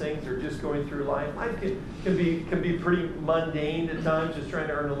simplest things or just going through life can be pretty mundane at times, just trying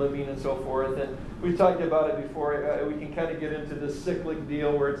to earn a living and so forth. And we've talked about it before. We can kind of get into this cyclic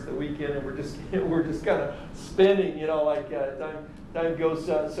deal where it's the weekend and we're just kind of spinning. Time goes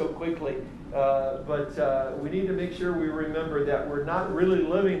so quickly. But we need to make sure we remember that we're not really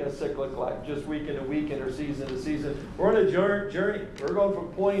living a cyclic life, just weekend to weekend or season to season. We're on a journey. We're going from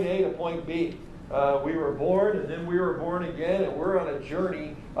point A to point B. We were born, and then we were born again, and we're on a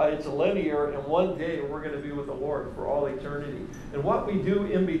journey. It's linear, and one day we're going to be with the Lord for all eternity. And what we do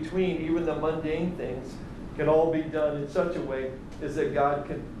in between, even the mundane things, can all be done in such a way as that God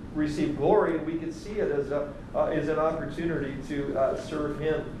can receive glory, and we can see it as an opportunity to serve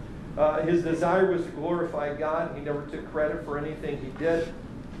Him. His desire was to glorify God. He never took credit for anything he did.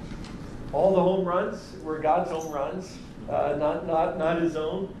 All the home runs were God's home runs, not his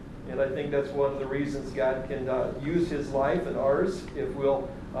own. And I think that's one of the reasons God can use his life and ours if we'll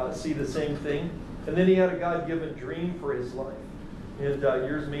see the same thing. And then he had a God-given dream for his life. And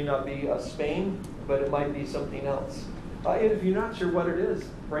yours may not be Spain, but it might be something else. And if you're not sure what it is,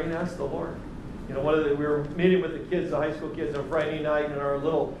 pray and ask the Lord. We were meeting with the kids, the high school kids, on Friday night, and our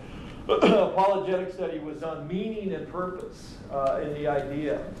little apologetic study was on meaning and purpose in the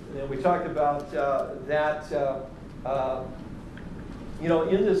idea. And we talked about that.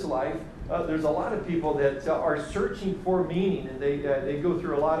 In this life, there's a lot of people that are searching for meaning, and they go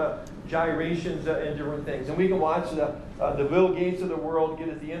through a lot of gyrations and different things. And we can watch the Bill Gates of the world get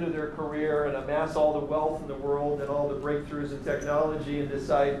at the end of their career and amass all the wealth in the world and all the breakthroughs in technology and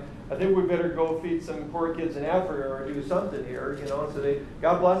decide, I think we better go feed some poor kids in Africa or do something here, you know. So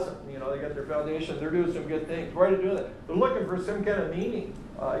God bless them, you know, they got their foundation, they're doing some good things. Why are they doing that? They're looking for some kind of meaning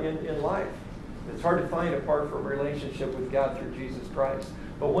in life. It's hard to find apart from a relationship with God through Jesus Christ.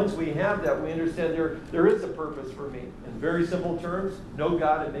 But once we have that, we understand there is a purpose for me. In very simple terms, know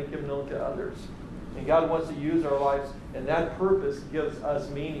God and make Him known to others. And God wants to use our lives, and that purpose gives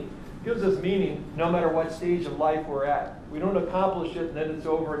us meaning. It gives us meaning no matter what stage of life we're at. We don't accomplish it and then it's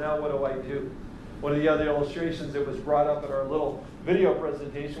over, now what do I do? One of the other illustrations that was brought up in our little video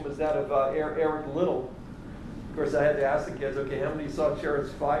presentation was that of Eric Little. Of course, I had to ask the kids, okay, how many saw Chariots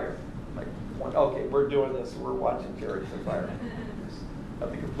of Fire? Like, one. Okay, we're doing this. We're watching Chariots of Fire.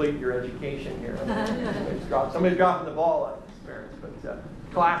 Have to complete your education here. Somebody's dropping the ball on his parents, but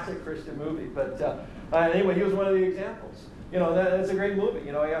classic Christian movie. But anyway, he was one of the examples. You know, that's a great movie.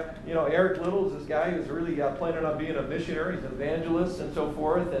 You know, Eric Little is this guy who's really planning on being a missionary, he's an evangelist and so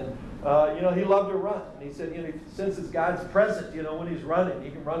forth. And you know, he loved to run. And he said, you know, he senses God's presence. You know, when he's running, he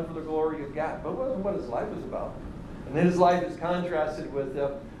can run for the glory of God. But what his life was about. And then his life is contrasted with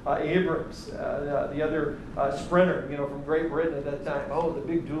Abrams, the other sprinter, you know, from Great Britain at that time. Oh, the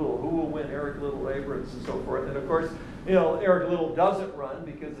big duel. Who will win, Eric Little or Abrams, and so forth. And of course, you know, Eric Little doesn't run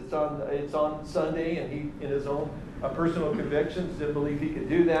because it's on Sunday, and he, in his own personal convictions, didn't believe he could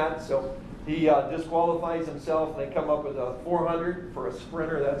do that. So he disqualifies himself, and they come up with a 400 for a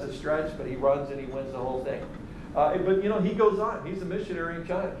sprinter. That's a stretch, but he runs and he wins the whole thing. But you know, he goes on. He's a missionary in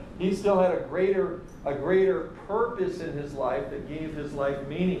China. He still had a greater purpose in his life that gave his life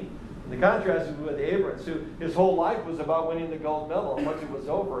meaning. And the contrast is with Abrams, who his whole life was about winning the gold medal. And once it was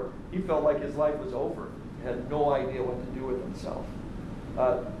over, he felt like his life was over. He had no idea what to do with himself.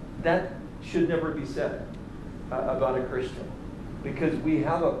 That should never be said about a Christian, because we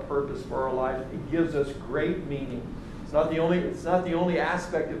have a purpose for our life. It gives us great meaning. It's not the only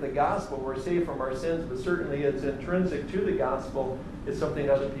aspect of the gospel. We're saved from our sins, but certainly it's intrinsic to the gospel. It's something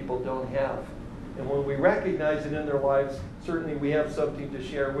other people don't have. And when we recognize it in their lives, certainly we have something to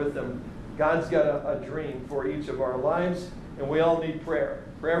share with them. God's got a dream for each of our lives, and we all need prayer.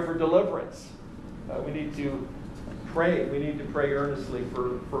 Prayer for deliverance. We need to pray. We need to pray earnestly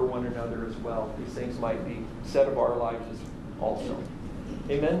for one another as well. These things might be said of our lives as also.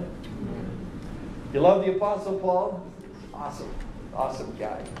 Amen? You love the Apostle Paul? Awesome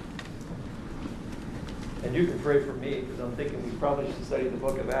guy. And you can pray for me, because I'm thinking we probably should study the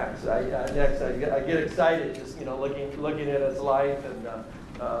book of Acts. I get excited just, you know, looking at his life and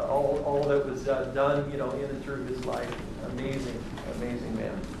all that was done, you know, in and through his life. Amazing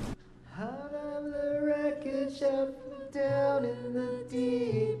man. Out of the wreckage up down in the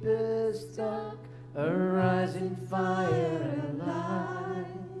deepest dark, a rising fire and light.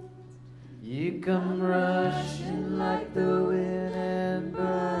 You come rushing like the wind and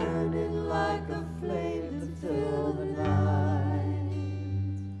burning like a flame to fill the night.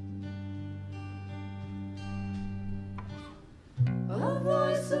 A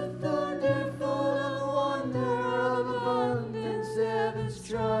voice of thunder full of wonder, of abundance, heaven's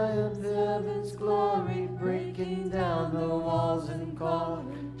triumph, heaven's glory, breaking down the walls and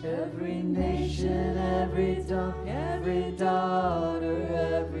calling every nation, every tongue, every daughter,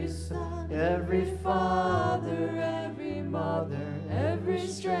 every son, every father, every mother, every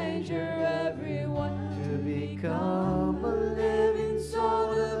stranger, everyone, to become a living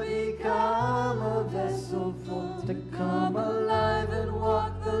soul, to become a vessel full, to come alive and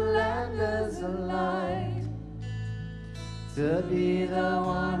walk the land as a light, to be the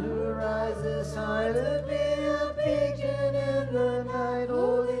one who rises high, to be a beacon in the night,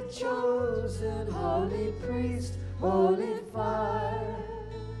 holy chosen, holy priest, holy fire.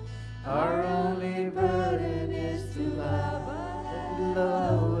 Our only burden is to have a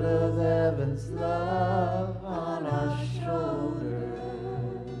load of heaven's love on our shoulders.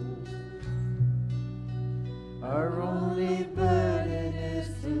 Our only burden is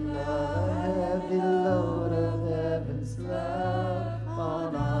to have a heavy load of heaven's love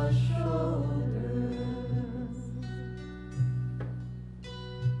on our shoulders.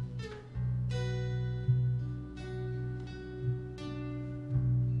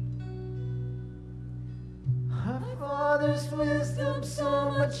 Our Father's wisdom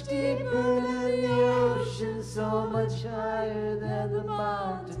so much deeper than the ocean, so much higher than the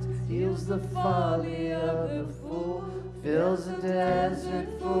mountains, heals the folly of the fool, fills the desert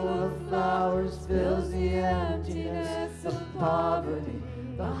full of flowers, fills the emptiness of poverty,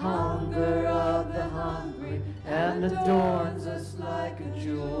 the hunger of the hungry, and adorns us like a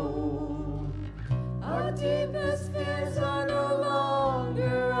jewel. Our deepest fears are no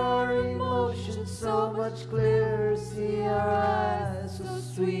longer our emotions, so much clearer see our eyes. So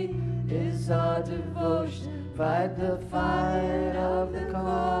sweet is our devotion. Fight the fight of the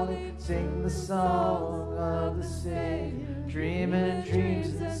calling, sing the song of the Savior. Dreaming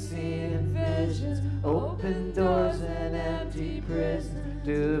dreams and seeing visions, open doors and empty prisons.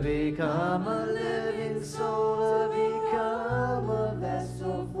 To become a living soul, to become a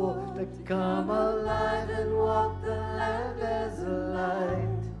vessel full, to come alive and walk the land as a light.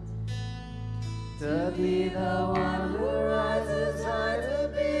 To be the one who rises high, to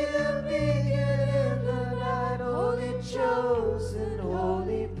be the beacon in the night. Holy chosen,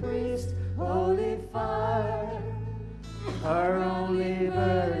 holy priest, holy fire. Our only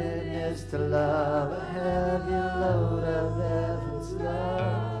burden is to love, a heavy load of heaven's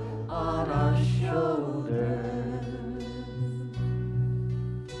love on our shoulders.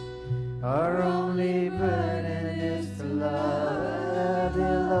 Our only burden is to love, a heavy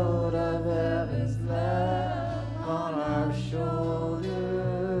load of heaven's love on our shoulders.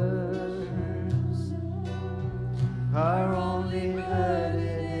 Our only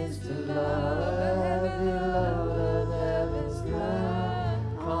burden is to love, a heavy load of heaven's love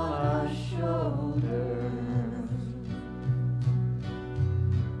on our shoulders.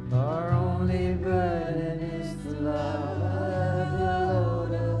 Our only burden is to love, a heavy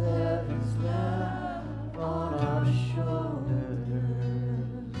load of heaven's love on our shoulders.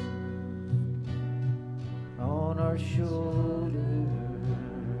 On our shoulders.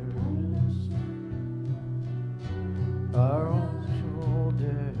 Our own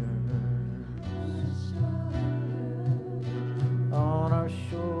shoulders. On our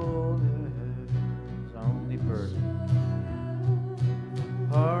shoulders. Our only burden.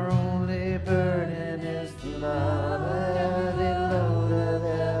 Our only burden is to love, a heavy load of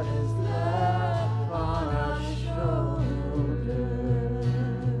heaven's love on our shoulders.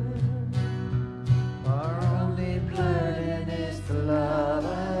 Our only burden is to love, a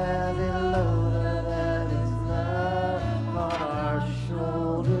heavy load of heaven's love on our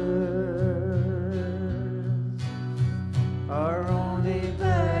shoulders. Our only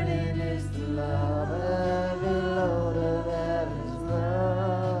burden is to love, a heavy load of heaven's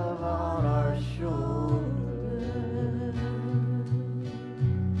love on our shoulders.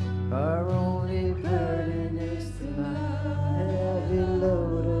 Our only burden is to love, a heavy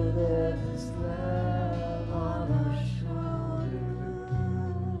load of heaven's love on our shoulders.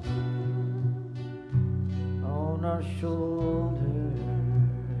 On our shoulders.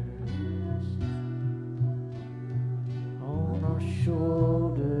 On our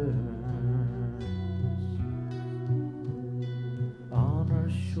shoulders. On our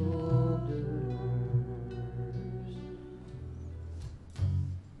shoulders.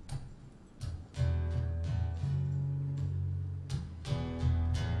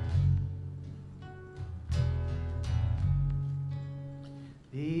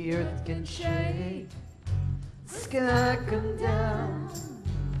 The earth can shake, the sky come down,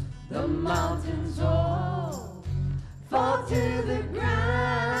 the mountains all fall to the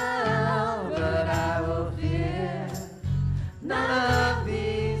ground, but I will fear none of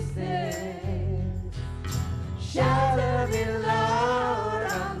these things. Shelter me,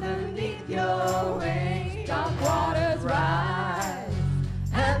 Lord, underneath your wings. Dark waters rise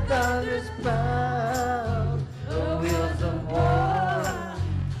and thunders pound. The wheels of war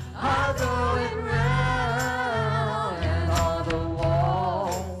are going round, and all the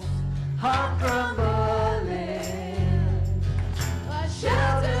walls are crumbling.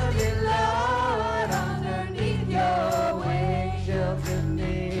 Shelter me, Lord, underneath your wings. Shelter me,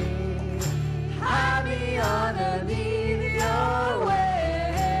 hide me underneath your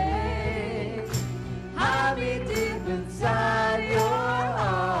wings. Hide me deep inside your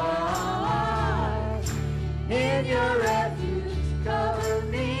arms. In your refuge, cover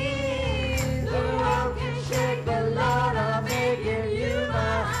me. The world can shake, but Lord, I'm making you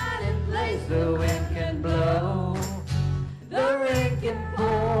my hiding place. The wind can blow, the rain can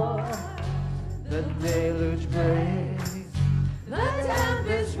pour, the deluge breaks, the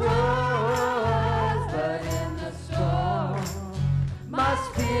tempest roars, but in the storm, my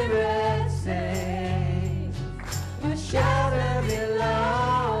spirit sings. You shelter me,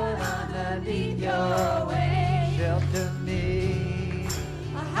 Lord, underneath your wings. Shelter me,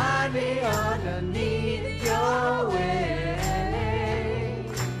 hide me underneath your wings.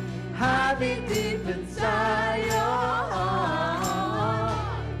 Hide me deep inside your heart.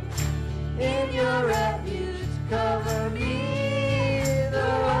 In your refuge, cover me. The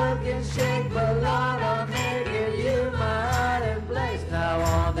world can shake, but Lord, I'm making you my hiding place. Now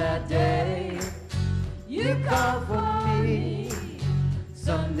on that day,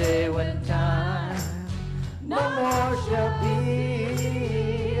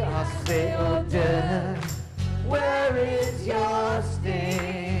 say, oh death, where is your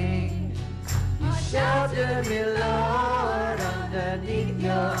sting? You shelter me, Lord, underneath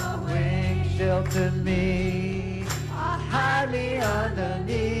your wings. Shelter me, hide me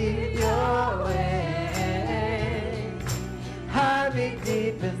underneath your wings. Hide me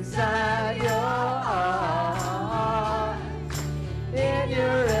deep inside your arms. In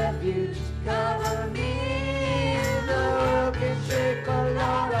your refuge, cover me. The world can shake, oh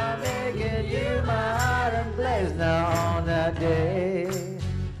Lord, I'm making you my hiding place. Now on that day,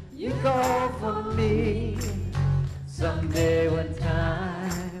 you call for me. Someday when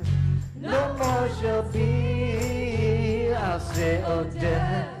time no more shall be, I'll say, oh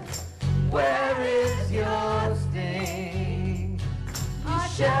death, where is your sting? You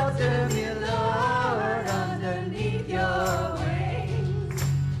shelter me, Lord, underneath your wings.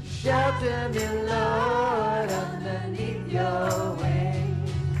 Shelter me, Lord, underneath your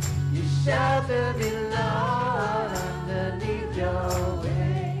wings. You shelter me, Lord.